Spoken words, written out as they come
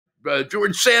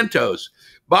George Santos.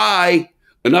 Bye.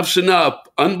 Enough's enough.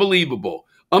 Unbelievable.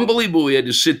 Unbelievable we had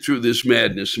to sit through this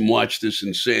madness and watch this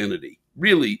insanity.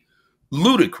 Really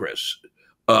ludicrous.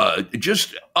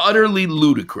 Just utterly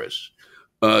ludicrous.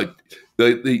 The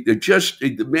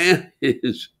man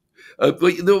is...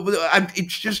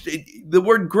 it's just the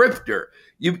word grifter.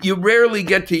 You rarely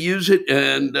get to use it,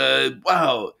 and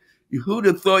wow, who'd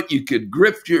have thought you could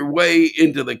grift your way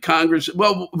into the Congress?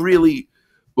 Well, really,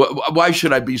 why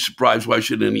should I be surprised? Why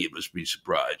should any of us be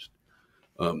surprised?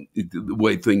 The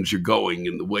way things are going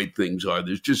and the way things are,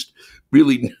 there's just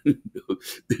really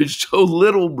there's so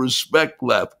little respect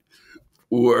left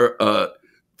for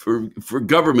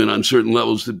government on certain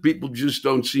levels that people just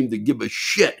don't seem to give a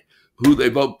shit who they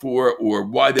vote for or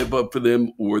why they vote for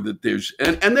them, or that there's,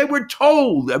 and they were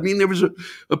told, I mean, there was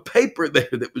a paper there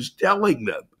that was telling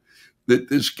them that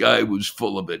this guy was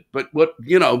full of it. But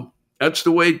that's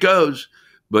the way it goes.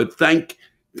 But thank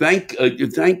God, thank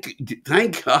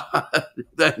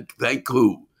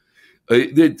who?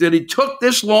 That it took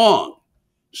this long,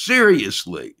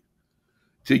 seriously,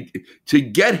 to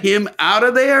get him out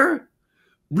of there?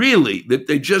 Really, that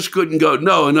they just couldn't go,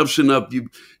 no, enough's enough.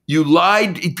 You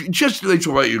lied. Just that's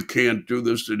why you can't do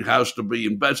this. It has to be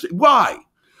investigated. Why?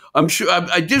 I'm sure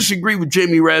I disagree with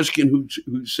Jamie Raskin, who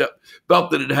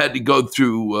felt that it had to go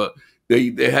through.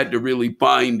 They had to really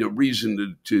find a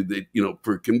reason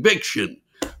for conviction,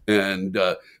 and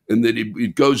that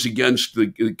it goes against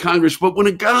the Congress. But when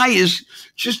a guy is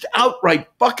just outright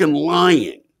fucking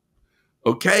lying,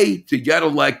 okay, to get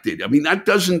elected, I mean, that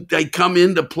doesn't they come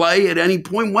into play at any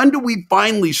point? When do we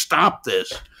finally stop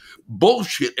this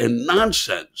bullshit and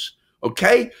nonsense?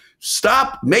 Okay,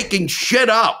 stop making shit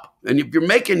up. And if you're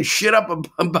making shit up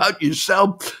about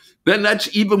yourself, then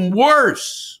that's even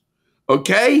worse.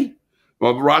 Okay?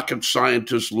 Well, rocket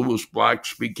scientist Lewis Black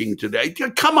speaking today.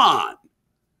 Come on.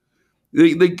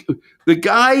 The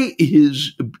guy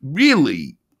is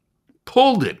really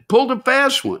pulled a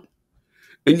fast one.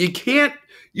 And you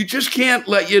just can't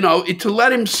let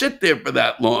him sit there for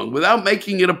that long without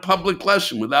making it a public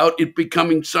lesson, without it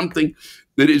becoming something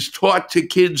that is taught to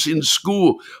kids in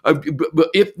school.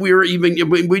 If we're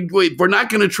not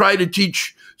going to try to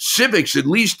teach civics, at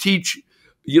least teach,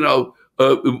 when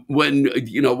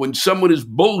someone is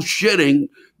bullshitting,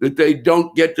 that they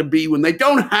don't get to be, when they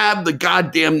don't have the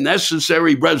goddamn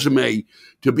necessary resume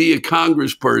to be a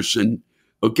congressperson,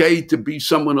 okay, to be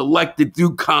someone elected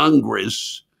through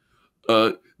Congress,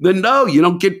 then no, you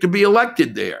don't get to be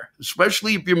elected there,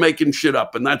 especially if you're making shit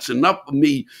up. And that's enough of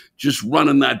me just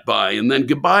running that by. And then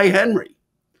goodbye, Henry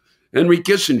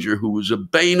Kissinger, who was a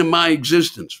bane of my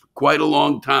existence for quite a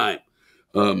long time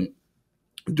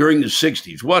during the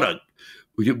 60s.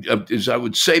 As I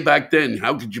would say back then,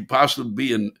 how could you possibly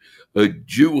be a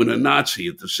Jew and a Nazi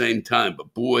at the same time?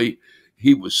 But boy,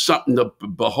 he was something to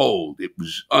behold. It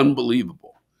was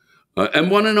unbelievable.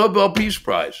 And won a Nobel Peace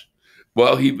Prize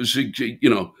while he was, for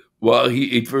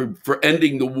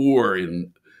ending the war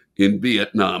in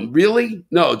Vietnam. Really?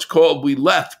 No, it's called We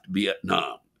Left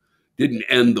Vietnam. Didn't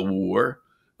end the war.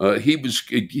 He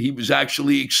was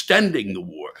actually extending the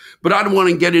war. But I don't want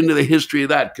to get into the history of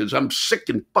that because I'm sick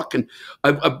and fucking.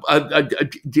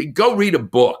 Go read a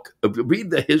book. Read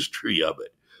the history of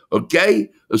it.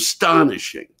 Okay?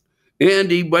 Astonishing. And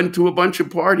he went to a bunch of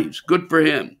parties. Good for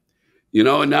him.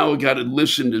 And now we got to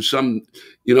listen to some,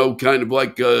 kind of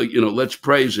like, let's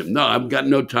praise him. No, I've got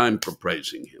no time for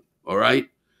praising him. All right?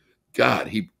 God,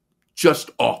 he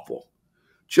just awful.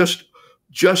 Just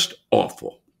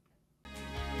awful.